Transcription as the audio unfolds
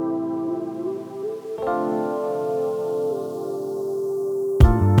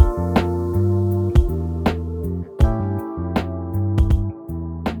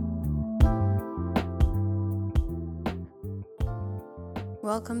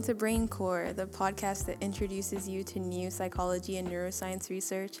Welcome to Brain Core, the podcast that introduces you to new psychology and neuroscience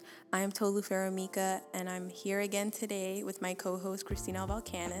research. I am Tolu Faramika, and I'm here again today with my co-host Christina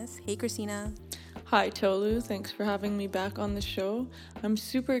Valkanis. Hey, Christina. Hi, Tolu. Thanks for having me back on the show. I'm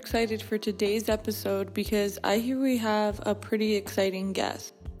super excited for today's episode because I hear we have a pretty exciting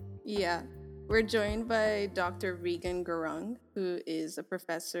guest. Yeah, we're joined by Dr. Regan Gurung, who is a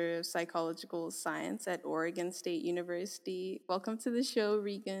professor of psychological science at Oregon State University. Welcome to the show,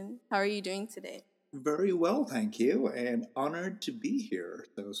 Regan. How are you doing today? Very well, thank you, and honored to be here.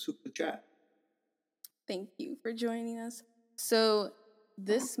 So, super chat. Thank you for joining us. So,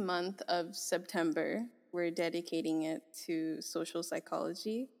 this month of September, we're dedicating it to social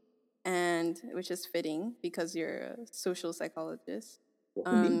psychology, and which is fitting because you're a social psychologist.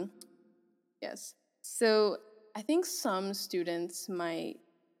 Indeed. Yes. So, I think some students might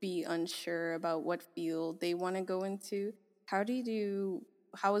be unsure about what field they want to go into. How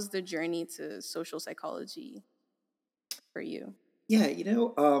was the journey to social psychology for you? Yeah,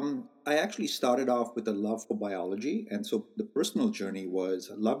 I actually started off with a love for biology, and so the personal journey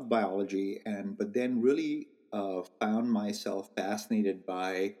was loved biology, but then really found myself fascinated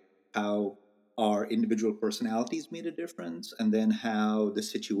by how our individual personalities made a difference, and then how the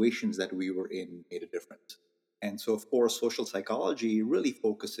situations that we were in made a difference. And so, of course, social psychology really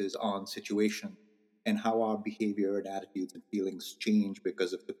focuses on situation and how our behavior and attitudes and feelings change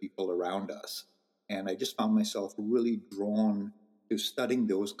because of the people around us. And I just found myself really drawn to studying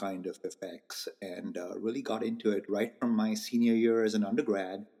those kind of effects and really got into it right from my senior year as an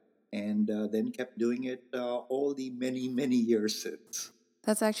undergrad and then kept doing it all the many, many years since.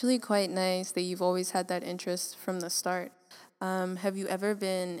 That's actually quite nice that you've always had that interest from the start. Have you ever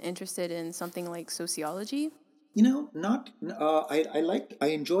been interested in something like sociology? Not I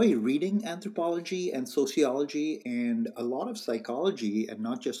enjoy reading anthropology and sociology and a lot of psychology, and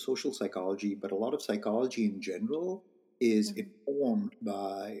not just social psychology, but a lot of psychology in general is Mhm. informed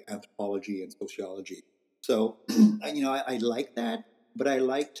by anthropology and sociology. So, I like that, but I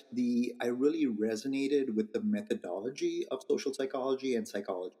really resonated with the methodology of social psychology and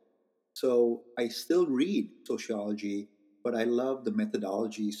psychology. So I still read sociology, but I love the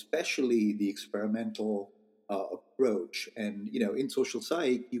methodology, especially the experimental approach. And in social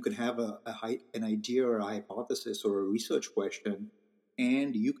psych, you can have an idea or a hypothesis or a research question,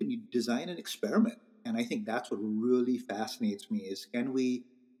 and you can design an experiment. And I think that's what really fascinates me: is can we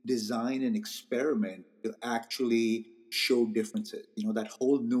design an experiment to actually show differences? That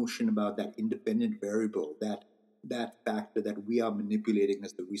whole notion about that independent variable, that factor that we are manipulating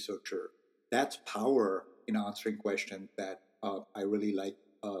as the researcher. That's power in answering questions that I really like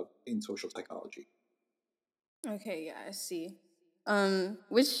in social psychology. Okay, yeah, I see.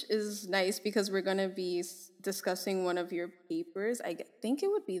 Which is nice because we're going to be discussing one of your papers. Think it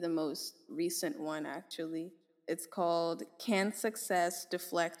would be the most recent one, actually. It's called Can Success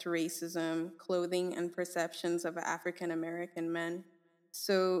Deflect Racism? Clothing and Perceptions of African American Men.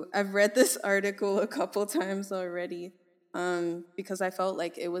 So I've read this article a couple times already because I felt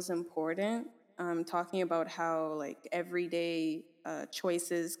like it was important, talking about how like everyday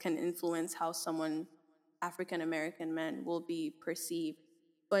choices can influence how someone African American men will be perceived.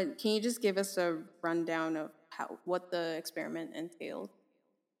 But can you just give us a rundown of what the experiment entailed?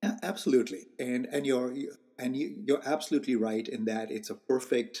 Absolutely, you're absolutely right in that it's a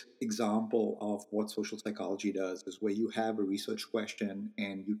perfect example of what social psychology does. Is where you have a research question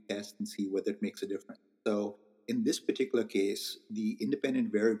and you test and see whether it makes a difference. So in this particular case, the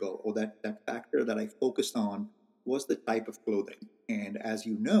independent variable, or that factor that I focused on, was the type of clothing. And as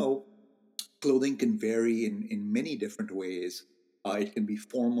you know, clothing can vary in many different ways. It can be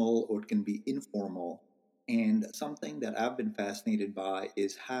formal or it can be informal. And something that I've been fascinated by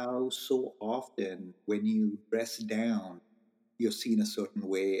is how so often when you dress down, you're seen a certain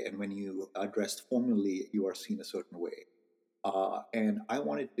way, and when you are dressed formally, you are seen a certain way. And I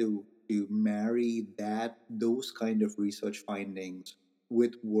wanted to marry those kind of research findings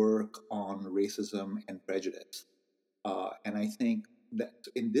with work on racism and prejudice. And I think that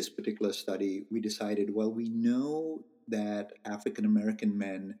in this particular study, we decided, well, we know that African American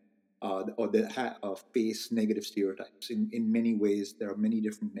men face negative stereotypes. In many ways, there are many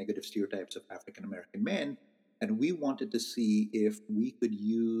different negative stereotypes of African American men. And we wanted to see if we could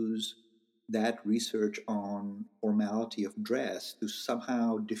use that research on formality of dress to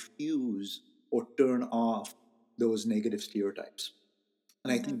somehow diffuse or turn off those negative stereotypes.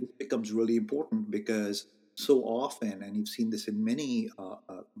 And I think Mm-hmm. this becomes really important because so often, and you've seen this in many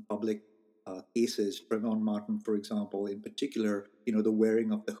public cases, Trayvon Martin, for example, in particular, the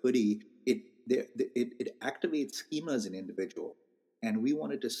wearing of the hoodie, it activates schemas in individual. and we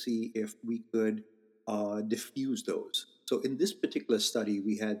wanted to see if we could diffuse those. So in this particular study,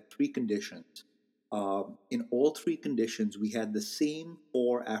 we had three conditions. In all three conditions, we had the same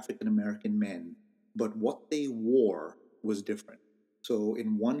four African American men, but what they wore was different. So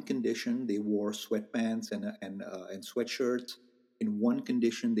in one condition, they wore sweatpants and sweatshirts. In one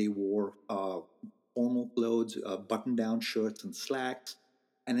condition, they wore formal clothes, button-down shirts and slacks.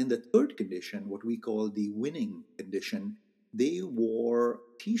 And in the third condition, what we call the winning condition, they wore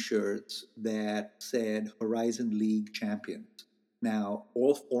T-shirts that said Horizon League champions. Now,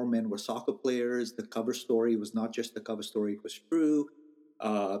 all four men were soccer players. The cover story was not just the cover story; it was true.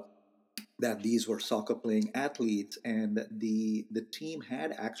 Uh, that these were soccer playing athletes, and the team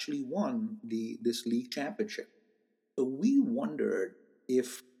had actually won the this league championship. So we wondered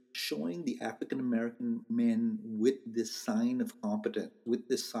if showing the African American men with this sign of competence, with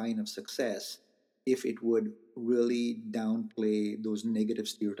this sign of success, if it would really downplay those negative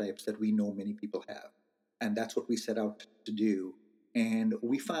stereotypes that we know many people have. And that's what we set out to do. And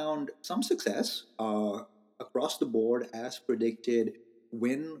we found some success across the board, as predicted.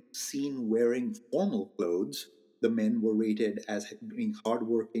 When seen wearing formal clothes, the men were rated as being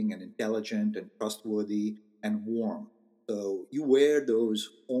hardworking and intelligent and trustworthy and warm. So you wear those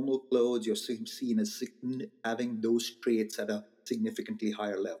formal clothes, you're seen as having those traits at a significantly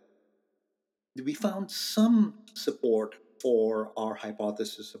higher level. We found some support for our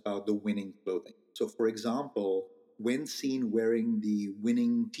hypothesis about the winning clothing. So, for example, when seen wearing the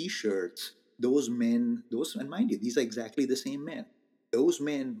winning t shirts, those men, those, and mind you, these are exactly the same men, those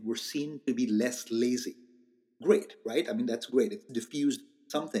men were seen to be less lazy. Great, right? I mean, that's great. It's diffused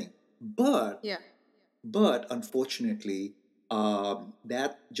something. But Yeah. but unfortunately,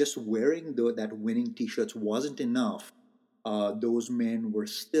 that just wearing that winning T-shirts wasn't enough. Those men were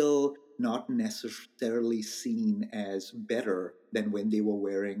still not necessarily seen as better than when they were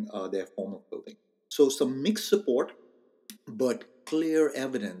wearing their formal clothing. So some mixed support, but clear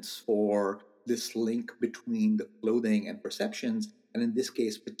evidence for this link between the clothing and perceptions, and in this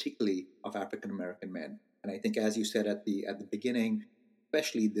case, particularly of African American men. And I think, as you said at the beginning,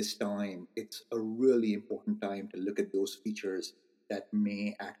 especially this time, it's a really important time to look at those features that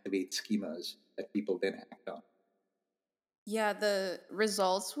may activate schemas that people then act on. Yeah, the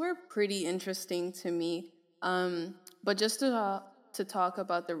results were pretty interesting to me. But just to talk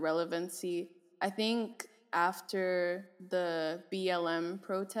about the relevancy, I think after the BLM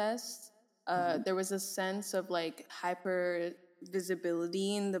protest, Mhm. there was a sense of like hyper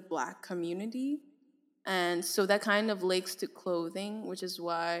visibility in the Black community. And so that kind of links to clothing, which is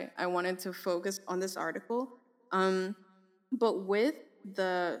why I wanted to focus on this article. Um, but with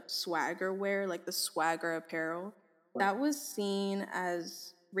the swagger wear, like the swagger apparel, Right. that was seen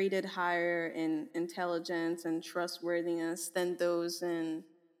as rated higher in intelligence and trustworthiness than those in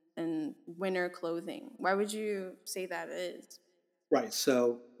winter clothing. Why would you say that is? Right.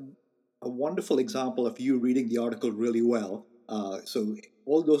 So, a wonderful example of you reading the article really well. So,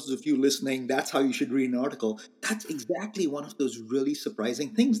 all those of you listening, that's how you should read an article. That's exactly one of those really surprising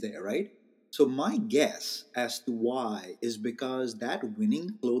things there, right? So, my guess as to why is because that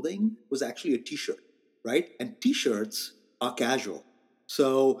winning clothing was actually a t shirt, right? And t shirts are casual.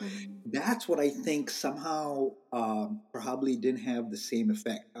 So, Mhm. that's what I think somehow probably didn't have the same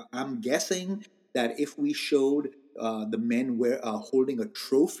effect. I'm guessing that if we showed the men were holding a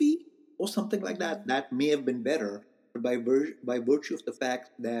trophy or something like that, Mhm. that may have been better. But by virtue of the fact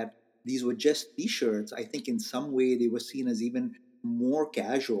that these were just T-shirts, I think in some way they were seen as even more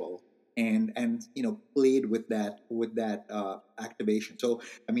casual and played with that activation. So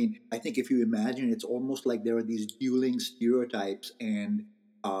I mean, I think if you imagine, it's almost like there are these dueling stereotypes, and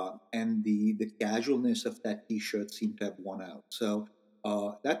the casualness of that T-shirt seemed to have won out. So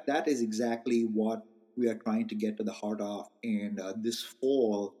that is exactly what we are trying to get to the heart of. And this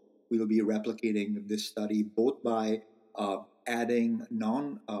fall, we will be replicating this study both by adding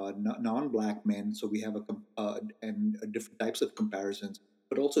non-black men, so we have and different types of comparisons,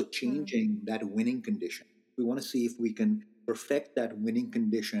 but also Mhm. changing that winning condition. We want to see if we can perfect that winning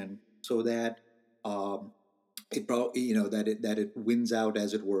condition so that um, it probably that it wins out,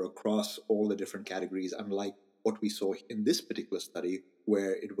 as it were, across all the different categories, unlike what we saw in this particular study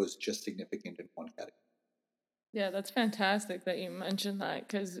where it was just significant in one category. Yeah, that's fantastic that you mentioned that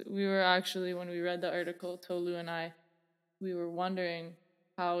because we were actually, when we read the article, Tolu and I, we were wondering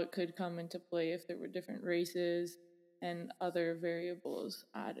how it could come into play if there were different races and other variables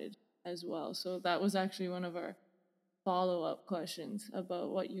added as well. So that was actually one of our follow up questions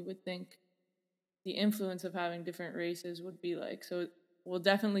about what you would think the influence of having different races would be like. So we'll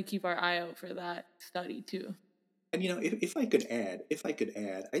definitely keep our eye out for that study too. And if I could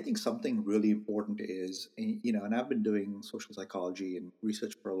add, I think something really important is, and I've been doing social psychology and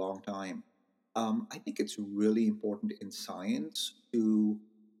research for a long time. I think it's really important in science to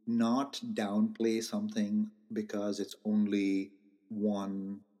not downplay something because it's only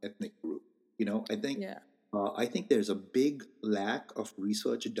one ethnic group. Yeah. I think there's a big lack of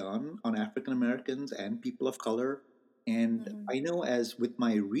research done on African Americans and people of color. And Hmm. I know, as with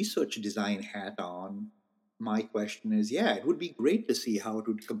my research design hat on, my question is, yeah, it would be great to see how it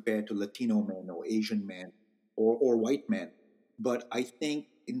would compare to Latino men or Asian men or white men. But I think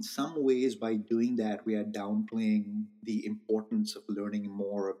in some ways, by doing that, we are downplaying the importance of learning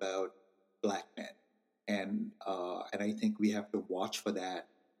more about Black men. And I think we have to watch for that,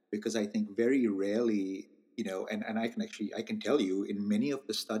 because I think very rarely, and I can tell you, in many of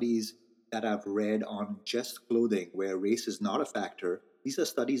the studies that I've read on just clothing where race is not a factor, these are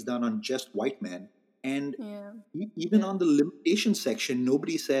studies done on just white men. And Yeah. even Yeah. on the limitation section,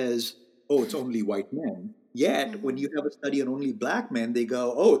 nobody says, oh, it's only white men. Yet, when Hmm. you have a study on only black men, they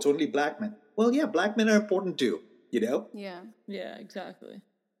go, oh, it's only black men. Well, yeah, black men are important too, you know? Yeah. Yeah, exactly.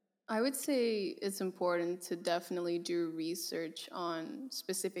 I would say it's important to definitely do research on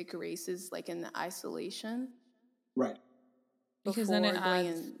specific races, like in the isolation, Right. Because then it before going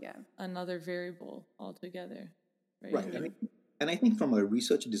adds in. Yeah. another variable altogether, right? Right. Hmm. And I think from a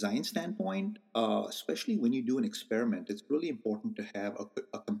research design standpoint, especially when you do an experiment, it's really important to have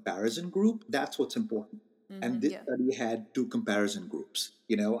a comparison group. That's what's important. And Mm-hmm. this Yeah. study had two comparison groups.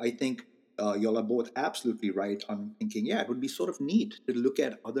 I think y'all are both absolutely right on thinking, yeah, it would be sort of neat to look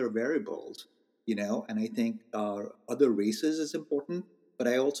at other variables, and I think other races is important, but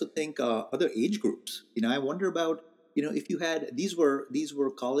I also think other age groups. I wonder about, if you had, these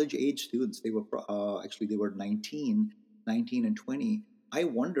were college age students. They were actually they were 19 and 20. I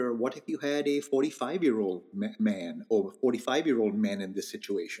wonder, what if you had a 45-year-old man or 45-year-old men in this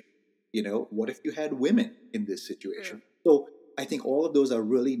situation. What if you had women in this situation? True. So I think all of those are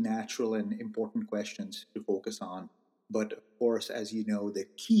really natural and important questions to focus on. But of course, as you know, the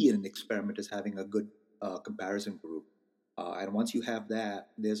key in an experiment is having a good comparison group. And once you have that,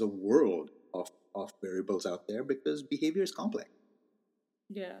 there's a world of variables out there, because behavior is complex.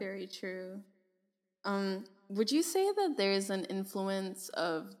 Yeah. Very true. Would you say that there's an influence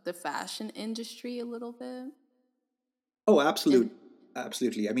of the fashion industry a little bit? Oh, And absolutely.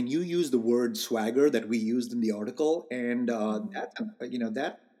 Absolutely. I mean, you use the word swagger that we used in the article, and mhm,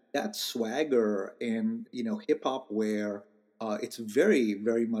 that swagger and hip hop wear. It's very,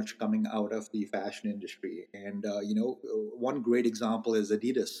 very much coming out of the fashion industry, and one great example is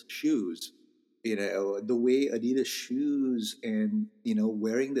Adidas shoes. The way Adidas shoes and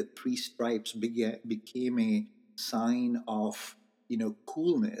wearing the three stripes became a sign of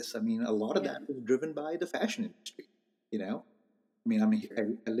coolness. I mean, a lot of yeah, that was driven by the fashion industry. you know I mean,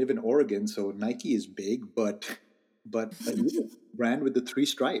 true. I live in Oregon, so Nike is big, but Adidas brand with the three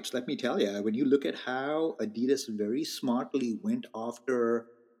stripes, let me tell you, when you look at how Adidas very smartly went after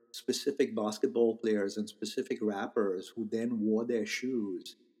specific basketball players and specific rappers who then wore their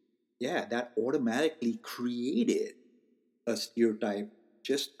shoes, yeah, that automatically created a stereotype.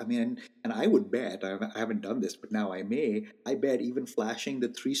 Just, I mean, and I would bet, I haven't done this, but now I bet even flashing the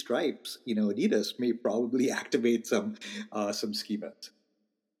three stripes, Adidas may probably activate some schemas.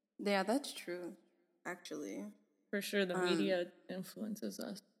 Yeah, that's true, actually. For sure, the Um, media influences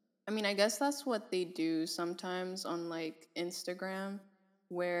us. I mean, I guess that's what they do sometimes on like Instagram,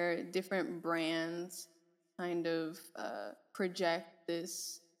 where different brands kind of project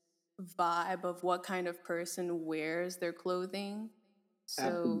this vibe of what kind of person wears their clothing.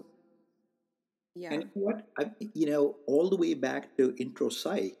 Absolutely. So, yeah. And what all the way back to intro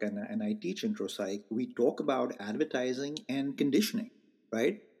psych, and I teach intro psych, we talk about advertising and conditioning,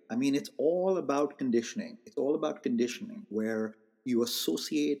 right? I mean, it's all about conditioning. It's all about conditioning, where you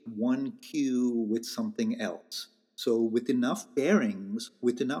associate one cue with something else. So with enough pairings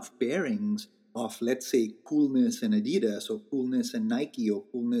of, let's say, coolness and Adidas, or coolness and Nike, or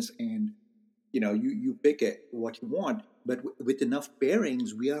coolness and you pick it what you want, but with enough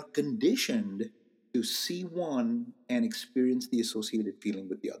pairings, we are conditioned to see one and experience the associated feeling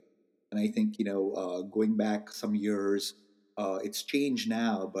with the other. And I think going back some years, it's changed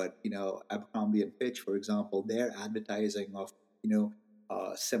now, but Abercrombie and Fitch, for example, their advertising of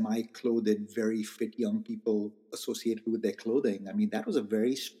semi-clothed, very fit young people associated with their clothing, I mean, that was a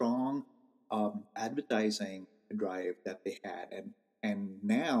very strong advertising drive that they had. And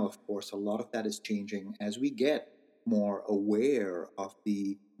now, of course, a lot of that is changing as we get more aware of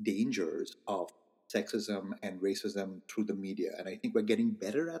the dangers of sexism and racism through the media. And I think we're getting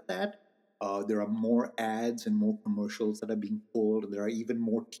better at that. There are more ads and more commercials that are being pulled. There are even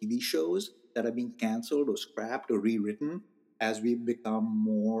more TV shows that are being canceled or scrapped or rewritten as we become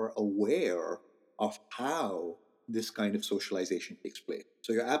more aware of how this kind of socialization takes place.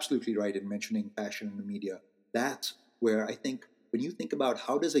 So you're absolutely right in mentioning fashion in the media. That's where I think when you think about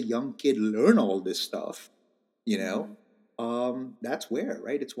how does a young kid learn all this stuff, you know, Mm-hmm. that's where,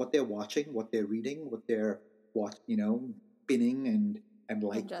 right? It's what they're watching, what they're reading, what they're pinning and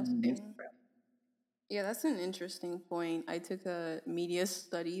liking on Ingesting. Instagram. Yeah, that's an interesting point. I took a media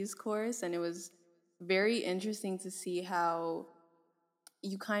studies course, and it was very interesting to see how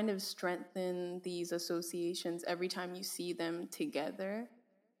you kind of strengthen these associations every time you see them together.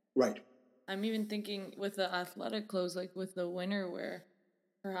 Right. I'm even thinking with the athletic clothes, like with the winter wear,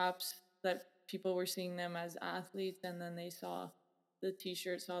 perhaps that people were seeing them as athletes and then they saw the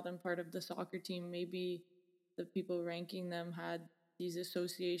t-shirt, saw them part of the soccer team. Maybe the people ranking them had these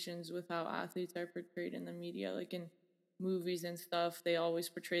associations with how athletes are portrayed in the media, like in movies and stuff. They always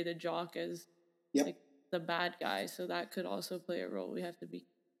portray the jock as Yep. like the bad guy, so that could also play a role. We have to be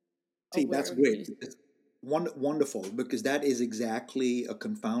See, aware that's of great. these. It's wonderful because that is exactly a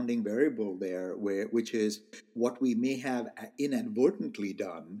confounding variable there, which is what we may have inadvertently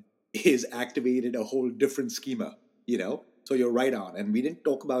done is activated a whole different schema. So you're right on, and we didn't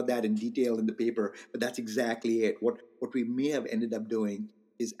talk about that in detail in the paper, but that's exactly it. What we may have ended up doing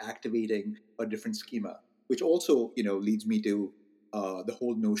is activating a different schema, which also leads me to the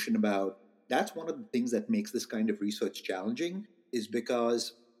whole notion about that's one of the things that makes this kind of research challenging is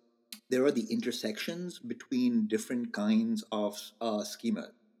because there are the intersections between different kinds of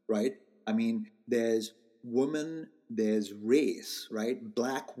schemas, right? I mean, there's woman, there's race, right?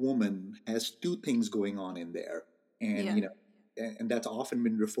 Black woman has two things going on in there, and Yeah. and that's often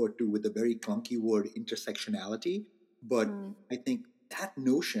been referred to with a very clunky word, intersectionality. But Mm. I think that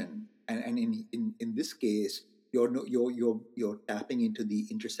notion, and in this case, you're tapping into the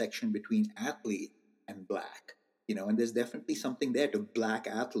intersection between athlete and black, and there's definitely something there to black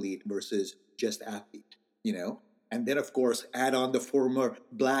athlete versus just athlete, and then of course add on the former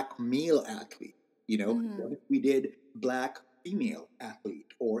black male athlete, Hmm. what if we did black female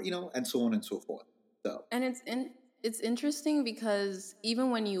athlete, or and so on and so forth. So And it's interesting because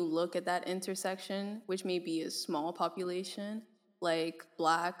even when you look at that intersection, which may be a small population, like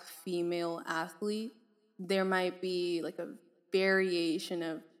black female athlete, there might be like a variation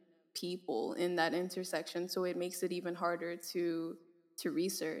of people in that intersection, so it makes it even harder to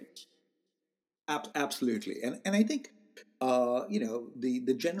research. absolutely, and I think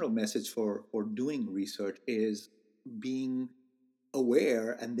the general message for doing research is being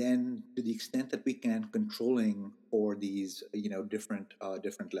aware, and then to the extent that we can, controlling for these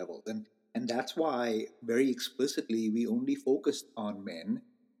different levels, and that's why very explicitly we only focused on men,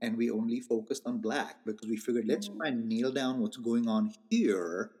 and we only focused on black, because we figured let's Hmm. try and nail down what's going on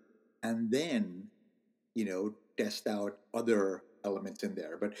here, and then test out other elements in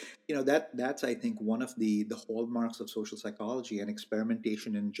there. But that's, I think, one of the hallmarks of social psychology and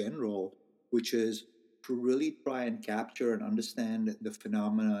experimentation in general, which is to really try and capture and understand the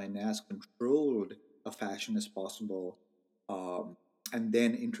phenomena in as controlled a fashion as possible, um, and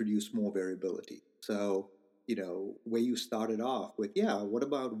then introduce more variability. So where you started off with, yeah, what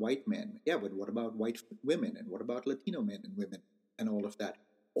about white men, yeah, but what about white women, and what about Latino men and women, and all of that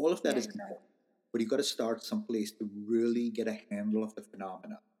Yeah, is exactly. important, but you got to start someplace to really get a handle of the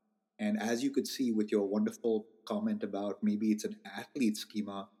phenomena. And as you could see with your wonderful comment about maybe it's an athlete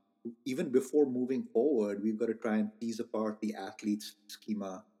schema, even before moving forward, we've got to try and tease apart the athlete's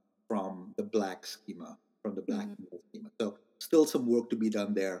schema from the black schema, from the black Hmm. male schema. So still some work to be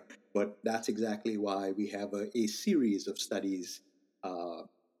done there, but that's exactly why we have a series of studies uh,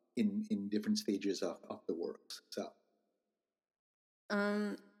 in different stages of the works. So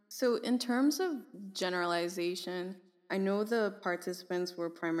Um, so in terms of generalization, I know the participants were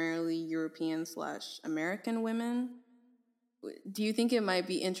primarily European slash American women. Do you think it might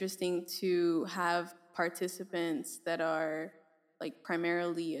be interesting to have participants that are like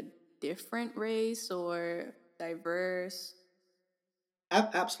primarily a different race or diverse?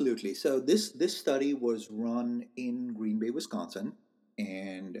 Absolutely. So this study was run in Green Bay, Wisconsin,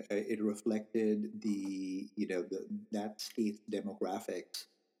 and it reflected that state's demographics.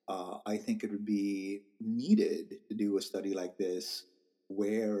 I think it would be needed to do a study like this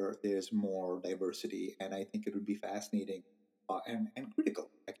where there's more diversity, and I think it would be fascinating and critical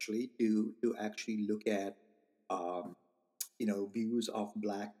actually to actually look at um, views of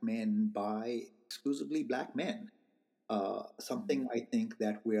black men by exclusively black men. Mhm. Something I think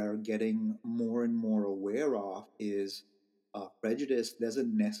that we are getting more and more aware of is prejudice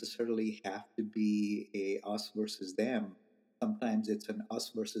doesn't necessarily have to be a us versus them. Sometimes it's an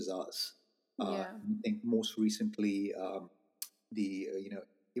us versus us. Yeah. I think most recently, the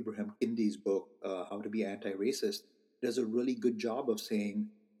Ibrahim Kindi's book, How to Be Anti-Racist, does a really good job of saying,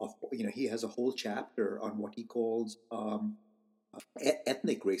 of he has a whole chapter on what he calls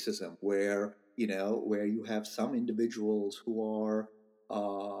ethnic racism, where where you have some individuals who are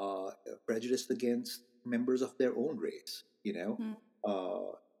prejudiced against members of their own race. Mm.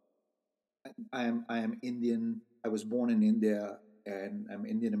 Uh, I am Indian. I was born in India, and I'm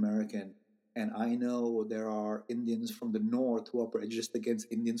Indian American. And I know there are Indians from the north who are prejudiced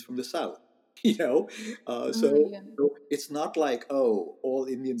against Indians from the south. You know, so, Yeah. so it's not like, oh, all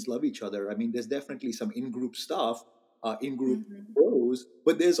Indians love each other. I mean, there's definitely some in-group stuff, in-group Hmm. pros,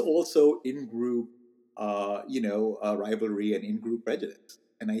 but there's also in-group, rivalry and in-group prejudice.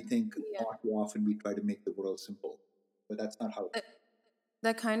 And I think Yeah. far too often we try to make the world simple, but that's not how. That,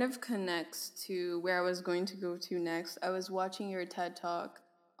 that kind of connects to where I was going to go to next. I was watching your TED talk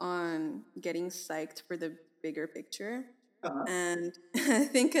on getting psyched for the bigger picture. Uh-huh. And I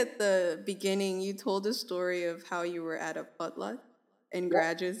think at the beginning, you told a story of how you were at a potluck in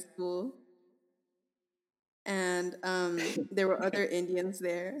graduate school. And there were other Indians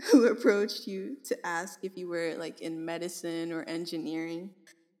there who approached you to ask if you were like in medicine or engineering.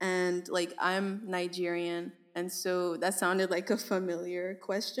 And like I'm Nigerian, and so that sounded like a familiar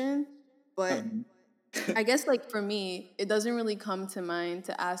question. But Um, I guess like for me, it doesn't really come to mind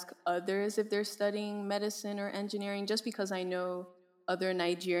to ask others if they're studying medicine or engineering, just because I know other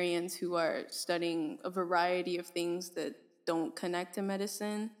Nigerians who are studying a variety of things that don't connect to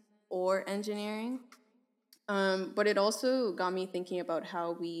medicine or engineering. But it also got me thinking about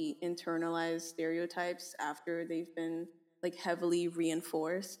how we internalize stereotypes after they've been like heavily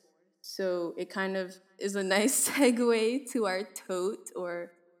reinforced. So it kind of is a nice segue to our tote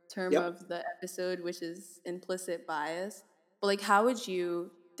or term yep. of the episode, which is implicit bias. But like, how would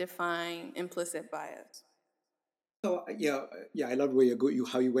you define implicit bias? So yeah, I love where you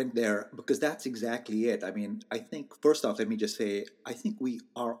how you went there, because that's exactly it. I mean, I think first off, let me just say, I think we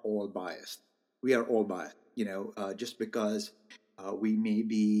are all biased. We are all biased. Just because we may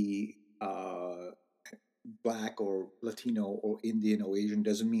be black or Latino or Indian or Asian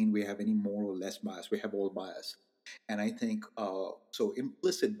doesn't mean we have any more or less bias. We have all bias. And I think so.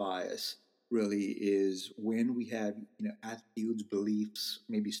 Implicit bias really is when we have attitudes, beliefs,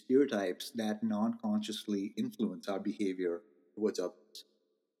 maybe stereotypes that non-consciously influence our behavior towards others.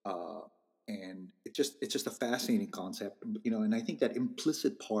 uh, and it's just a fascinating concept, and I think that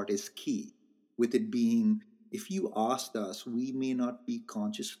implicit part is key, with it being, if you asked us, we may not be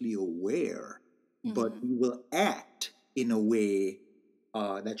consciously aware, but Mm-hmm. we will act in a way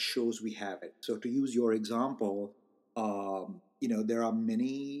that shows we have it. So to use your example, there are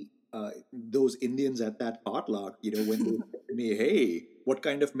many those Indians at that potluck, when they said to me, hey, what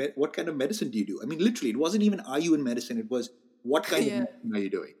kind of medicine do you do? I mean, literally, it wasn't even, are you in medicine? It was, what kind of Yeah. medicine are you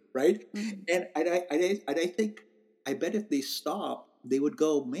doing, right? Mm-hmm. And I think, I bet if they stop, they would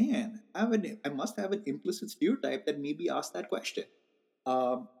go, man, I must have an implicit stereotype that maybe asked that question.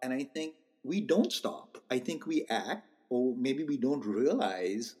 And I think we don't stop. I think we act, or maybe we don't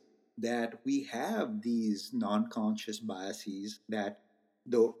realize that we have these non-conscious biases, that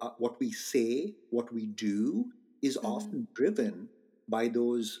though what we say, what we do, is Mm-hmm. often driven by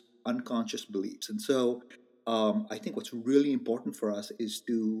those unconscious beliefs. And so I think what's really important for us is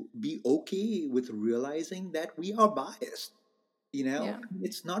to be okay with realizing that we are biased. Yeah.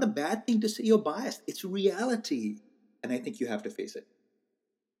 It's not a bad thing to say you're biased. It's reality. And I think you have to face it.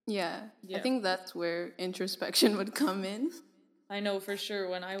 Yeah. I Yeah, think that's where introspection would come in. I know for sure.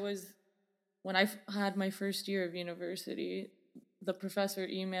 When I had my first year of university, the professor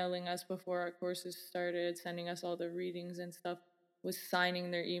emailing us before our courses started, sending us all the readings and stuff, was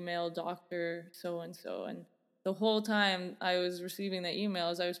signing their email, Doctor so and so. And the whole time I was receiving the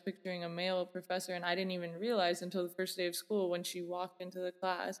emails, I was picturing a male professor, and I didn't even realize until the first day of school when she walked into the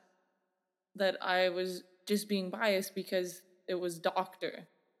class that I was just being biased because it was doctor,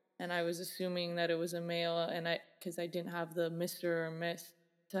 and I was assuming that it was a male, and I because I didn't have the Mr. or Miss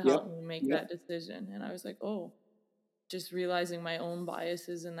to Yep. help me make Yep. that decision, and I was like, oh, just realizing my own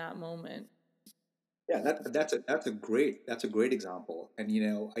biases in that moment. Yeah, that's a great example. And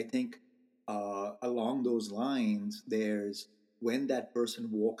I think along those lines, there's, when that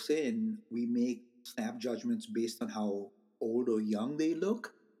person walks in, we make snap judgments based on how old or young they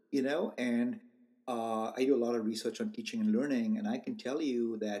look. And I do a lot of research on teaching and learning, and I can tell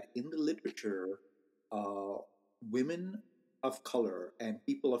you that in the literature, uh, women of color and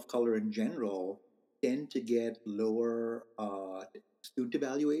people of color in general tend to get lower student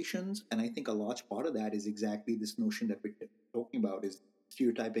evaluations. And I think a large part of that is exactly this notion that we're talking about is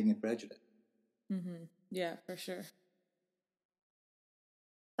stereotyping and prejudice. Yeah, for sure.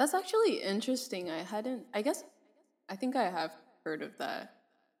 That's actually interesting. I hadn't, I guess, I think I have heard of that.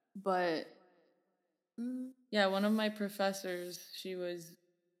 But Yeah, one of my professors, she was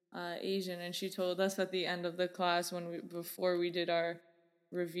Asian, and she told us at the end of the class before we did our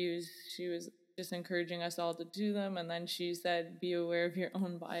reviews, she was just encouraging us all to do them, and then she said, "Be aware of your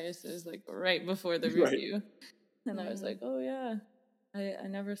own biases," like right before the Right. review, and I was like, "Oh yeah, I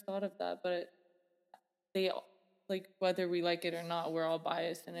never thought of that," but they like whether we like it or not, we're all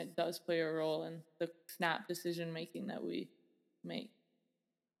biased, and it does play a role in the snap decision making that we make.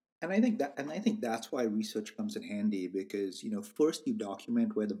 And I think that's why research comes in handy because first you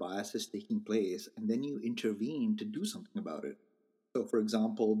document where the bias is taking place and then you intervene to do something about it. So, for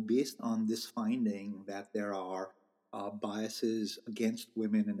example, based on this finding that there are biases against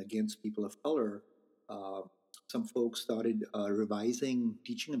women and against people of color, uh, some folks started revising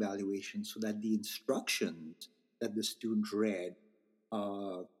teaching evaluations so that the instructions that the student read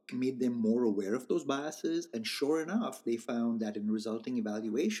uh, made them more aware of those biases. And sure enough, they found that in resulting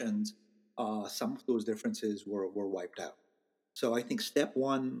evaluations, some of those differences were wiped out. So I think step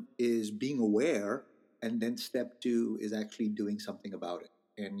one is being aware, and then step two is actually doing something about it.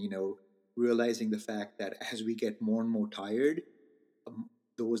 And realizing the fact that as we get more and more tired, um,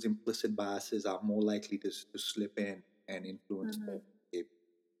 those implicit biases are more likely to slip in and influence our mhm. behavior.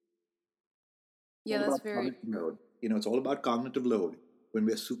 Yeah, All that's about very cognitive true. load. It's all about cognitive load. When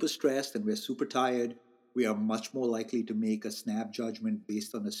we're super stressed and we're super tired, we are much more likely to make a snap judgment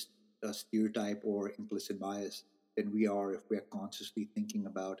based on a stereotype or implicit bias than we are if we're consciously thinking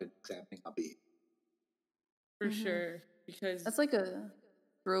about and examining our behavior. For Hmm. sure, because That's like a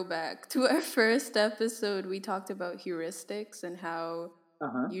throwback to our first episode. We talked about heuristics and how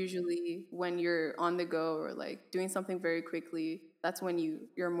Uh-huh. usually when you're on the go or like doing something very quickly, that's when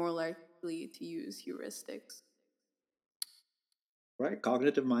you're more likely to use heuristics. Right,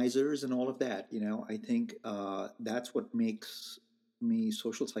 cognitive misers and all of that. I think that's what makes me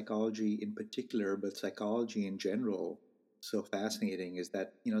social psychology in particular, but psychology in general, so fascinating. Is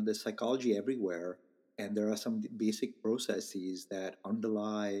that there's psychology everywhere, and there are some basic processes that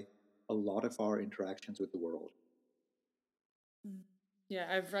underlie a lot of our interactions with the world. yeah,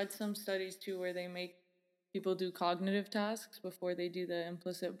 I've read some studies too where they make people do cognitive tasks before they do the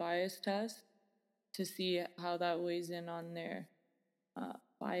implicit bias test to see how that weighs in on their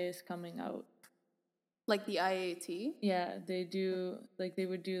bias coming out. Like the IAT. Yeah, they do, like they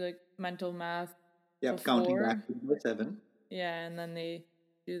would do like mental math Yep, counting before. backwards by seven. Yeah, and then they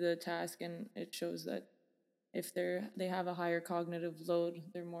do the task, and it shows that if they have a higher cognitive load,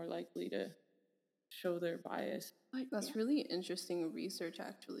 they're more likely to show their bias. But yeah. That's really interesting research,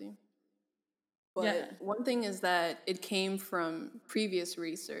 actually. Yeah. But one thing is that it came from previous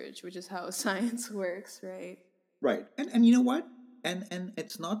research, which is how science works, right? Right. And you know what? And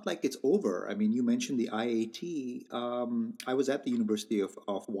it's not like it's over. I mean, you mentioned the IAT. I was at the University of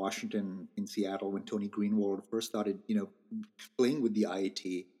Washington in Seattle when Tony Greenwald first started, playing with the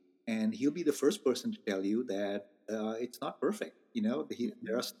IAT. And he'll be the first person to tell you that it's not perfect.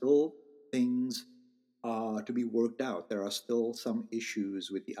 There are still things to be worked out. There are still some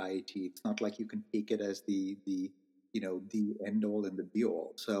issues with the IAT. It's not like you can take it as the end all and the be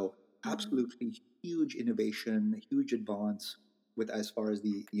all. So Mhm. absolutely huge innovation, huge advance with as far as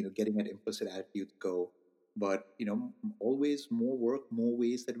the getting at implicit attitudes go. But always more work, more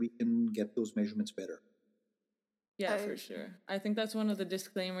ways that we can get those measurements better. Yeah, I for sure. I think that's one of the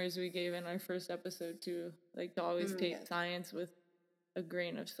disclaimers we gave in our first episode too. Like to always take yes. science with a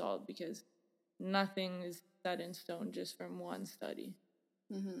grain of salt because nothing is set in stone just from one study.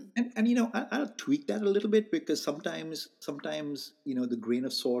 Hmm. And I'll tweak that a little bit because sometimes the grain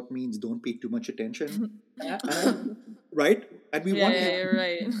of salt means don't pay too much attention, right? And we Yeah, want yeah, people, you're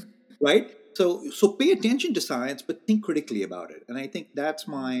right. right? So pay attention to science, but think critically about it. And I think that's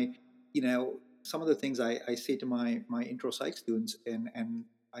some of the things I say to my intro psych students, and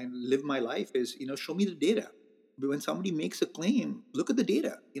I live my life is show me the data. But when somebody makes a claim, look at the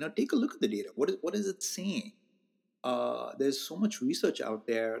data. Take a look at the data. What is it saying? There's so much research out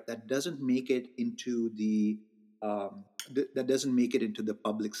there that doesn't make it into that doesn't make it into the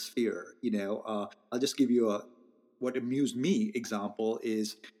public sphere. I'll just give you a what amused me example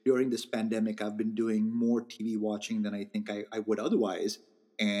is during this pandemic I've been doing more TV watching than I think I would otherwise,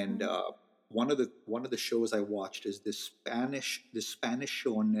 and one of the shows I watched is this Spanish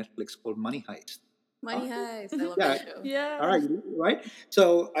show on Netflix called Money Heist. Money Heist. I love Yeah. that show. All Yeah. right. Right.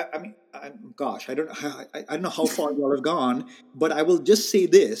 So I mean, gosh, I don't know. I don't know how far y'all have gone, but I will just say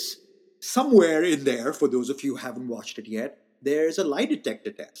this: somewhere in there, for those of you who haven't watched it yet, there's a lie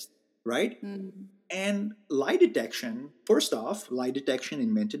detector test, right? Mm. And lie detection, first off, lie detection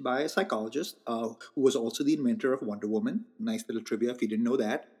invented by a psychologist who was also the inventor of Wonder Woman. Nice little trivia if you didn't know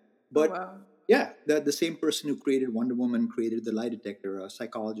that. Oh But wow. yeah, the same person who created Wonder Woman created the lie detector, a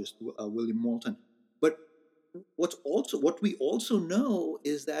psychologist, William Moulton. But what we also know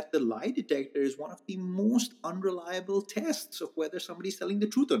is that the lie detector is one of the most unreliable tests of whether somebody's telling the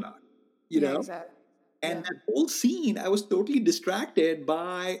truth or not. You Yeah, know, exactly. and Yeah. that whole scene, I was totally distracted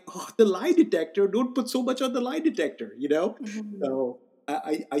by the lie detector. Don't put so much on the lie detector, you know. Mhm. So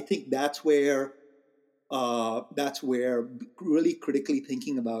I think that's where really critically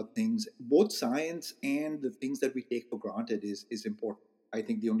thinking about things, both science and the things that we take for granted, is important. I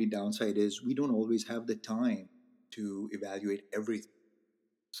think the only downside is we don't always have the time to evaluate everything.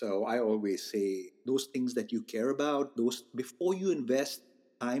 So I always say those things that you care about, those before you invest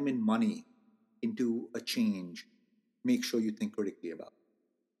time and money into a change, make sure you think critically about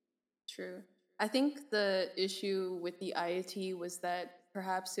it. True. I think the issue with the IoT was that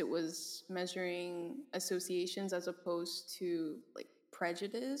perhaps it was measuring associations as opposed to like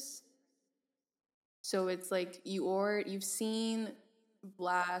prejudice. So it's like you've seen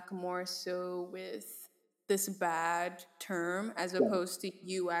black more so with this bad term as Yeah. opposed to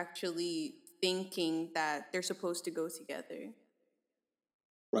you actually thinking that they're supposed to go together.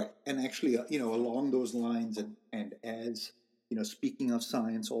 Right. And actually, along those lines, and as speaking of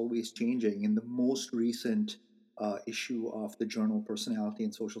science always changing, in the most recent issue of the journal Personality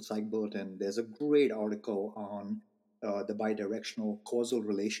and Social Psych Bulletin, there's a great article on the bidirectional causal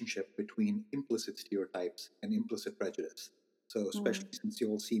relationship between implicit stereotypes and implicit prejudice. So, Mm. especially since you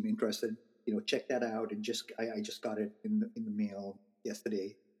all seem interested, check that out. And I just got it in the mail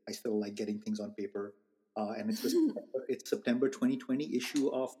yesterday. I still like getting things on paper, and it's September 2020 issue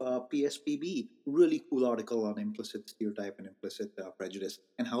of PSPB. Really cool article on implicit stereotype and implicit prejudice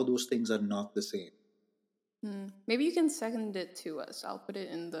and how those things are not the same. Maybe you can send it to us. I'll put it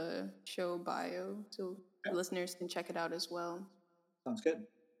in the show bio so Yeah, listeners can check it out as well. sounds good.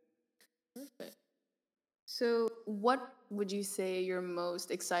 Perfect. So, what would you say you're most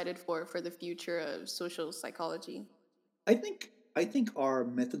excited for the future of social psychology? I think our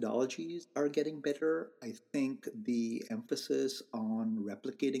methodologies are getting better. I think the emphasis on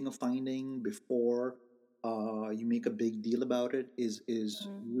replicating a finding before you make a big deal about it is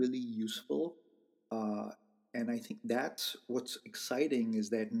Mm. really useful. Uh, and I think that's what's exciting is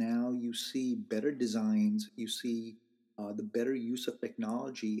that now you see better designs, you see the better use of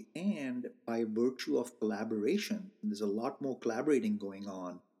technology, and by virtue of collaboration, there's a lot more collaborating going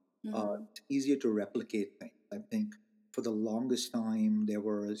on. Mm-hmm. It's easier to replicate things. I think for the longest time there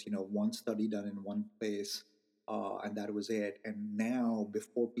was one study done in one place, and that was it. And now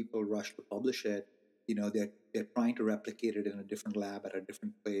before people rush to publish it, they're trying to replicate it in a different lab at a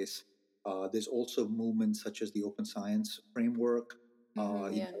different place. There's also movements such as the open science framework. uh,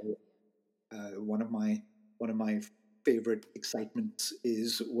 Mm-hmm. you Yeah. know one of my favorite excitements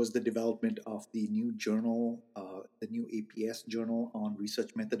is was the development of the new journal, the new APS journal on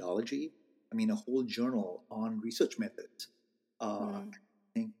research methodology. I mean, a whole journal on research methods. I Mm.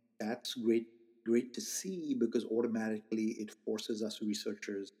 think that's great to see because automatically it forces us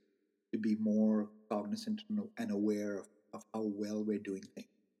researchers to be more cognizant and aware of how well we're doing things.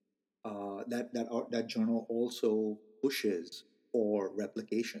 That journal also pushes for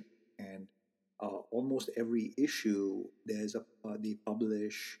replication, and almost every issue they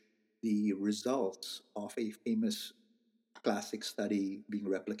publish the results of a famous classic study being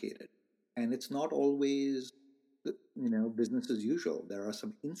replicated, and it's not always business as usual. There are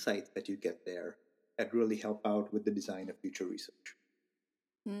some insights that you get there that really help out with the design of future research.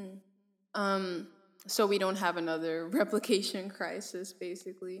 Mm. Um. So we don't have another replication crisis,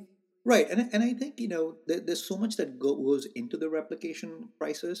 basically. Right, and I think there's so much that goes into the replication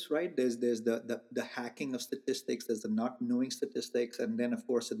crisis, right? There's the hacking of statistics, there's the not knowing statistics, and then of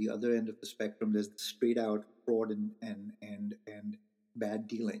course at the other end of the spectrum, there's the straight out fraud and bad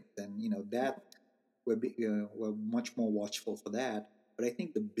dealing. And that we're much more watchful for that. But I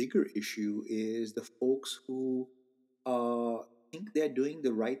think the bigger issue is the folks who uh, think they're doing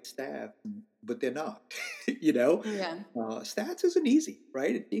the right stats, but they're not. you know, Yeah. Stats isn't easy,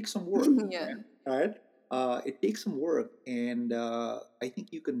 right? It takes some work, Yeah. right? It takes some work, and I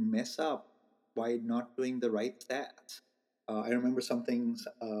think you can mess up by not doing the right stats. I remember something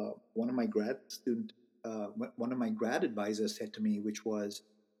one of my grad advisors said to me, which was,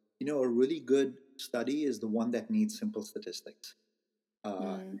 A really good study is the one that needs simple statistics.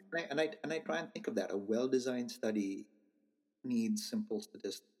 Uh, Mm. and I try and think of that. A well-designed study needs simple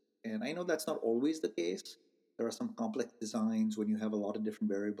statistics. And I know that's not always the case. There are some complex designs when you have a lot of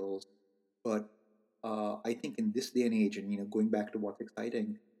different variables. But I think in this day and age, and going back to what's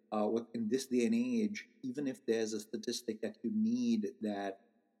exciting, what in this day and age, even if there's a statistic that you need that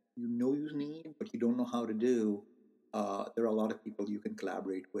you need, but you don't know how to do, there are a lot of people you can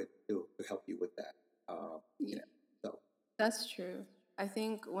collaborate with to help you with that. You Yeah, know, so that's true. I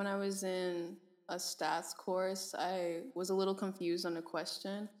think when I was in a stats course, I was a little confused on a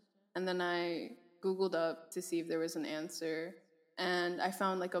question, and then I Googled up to see if there was an answer. And I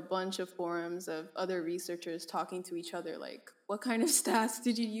found like a bunch of forums of other researchers talking to each other, like, what kind of stats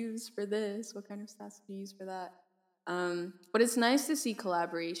did you use for this? What kind of stats did you use for that? But it's nice to see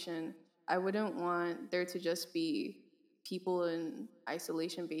collaboration. I wouldn't want there to just be people in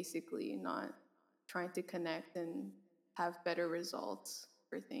isolation, basically, not trying to connect and have better results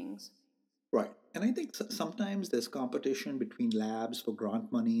for things. right. And I think sometimes there's competition between labs for grant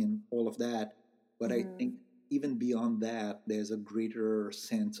money and all of that. But I think Hmm. even beyond that, there's a greater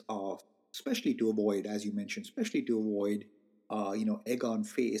sense of, especially to avoid, as you mentioned, especially to avoid, egg on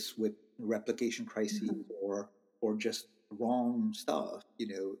face with replication crises or just wrong stuff.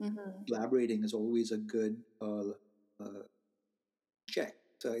 Hmm. Collaborating is always a good uh, check.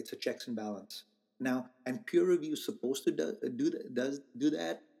 So it's a checks and balance. Now, and peer review is supposed to does do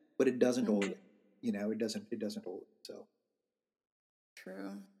that, but it doesn't Hmm. always. It doesn't always. So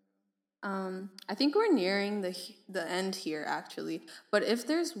True. I think we're nearing the end here, actually. But if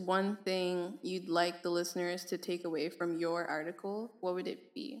there's one thing you'd like the listeners to take away from your article, what would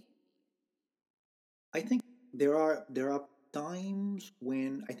it be? I think there are times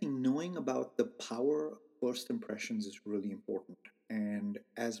when I think knowing about the power of first impressions is really important. And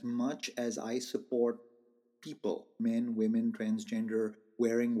as much as I support people, men, women, transgender,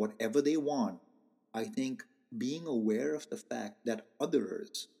 wearing whatever they want, I think being aware of the fact that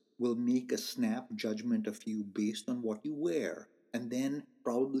others will make a snap judgment of you based on what you wear and then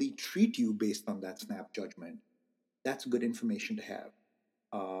probably treat you based on that snap judgment, that's good information to have.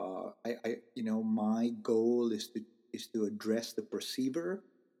 My goal is to address the perceiver.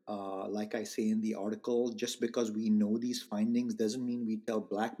 Like I say in the article, just because we know these findings doesn't mean we tell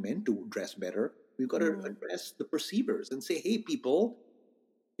black men to dress better. We've got to Mm, address the perceivers and say, hey, people,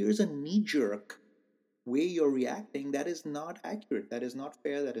 here's a knee jerk way you're reacting that is not accurate, that is not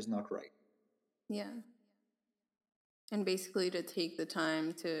fair, that is not right. yeah. And basically to take the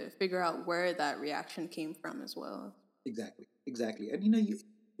time to figure out where that reaction came from as well. Exactly, exactly. And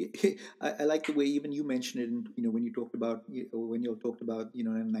I like the way even you mentioned it. And when you talked about when you talked about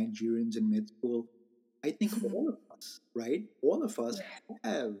Nigerians in med school. I think all of us, right? All of us Yeah.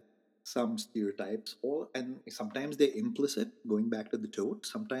 have some stereotypes. All and sometimes they're implicit. Going back to the toad,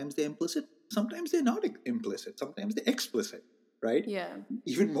 sometimes they're implicit. Sometimes they're not implicit. Sometimes they're explicit, right? Yeah,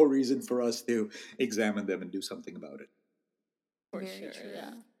 Even more reason for us to examine them and do something about it. For very sure, yeah.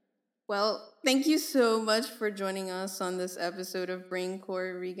 true. Well, thank you so much for joining us on this episode of Brain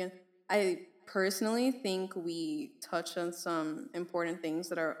Core, Regan. I personally think we touch on some important things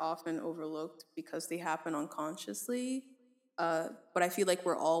that are often overlooked because they happen unconsciously. But I feel like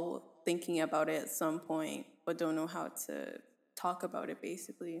we're all thinking about it at some point, but don't know how to talk about it,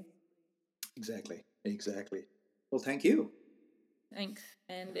 basically. Exactly. Exactly. Well, thank you. Thanks.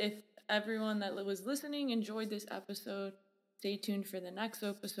 And if everyone that was listening enjoyed this episode, stay tuned for the next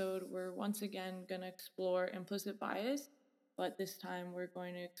episode. We're once again going to explore implicit bias, but this time we're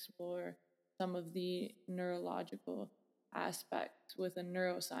going to explore some of the neurological aspects with a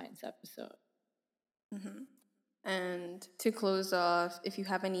neuroscience episode. Hmm. And to close off, if you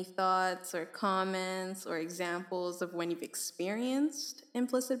have any thoughts or comments or examples of when you've experienced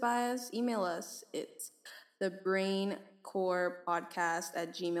implicit bias, email us. It's the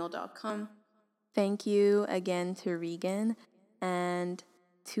braincorepodcast@gmail.com. Thank you again to Regan. And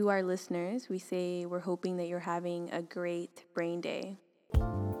to our listeners, we say we're hoping that you're having a great brain day.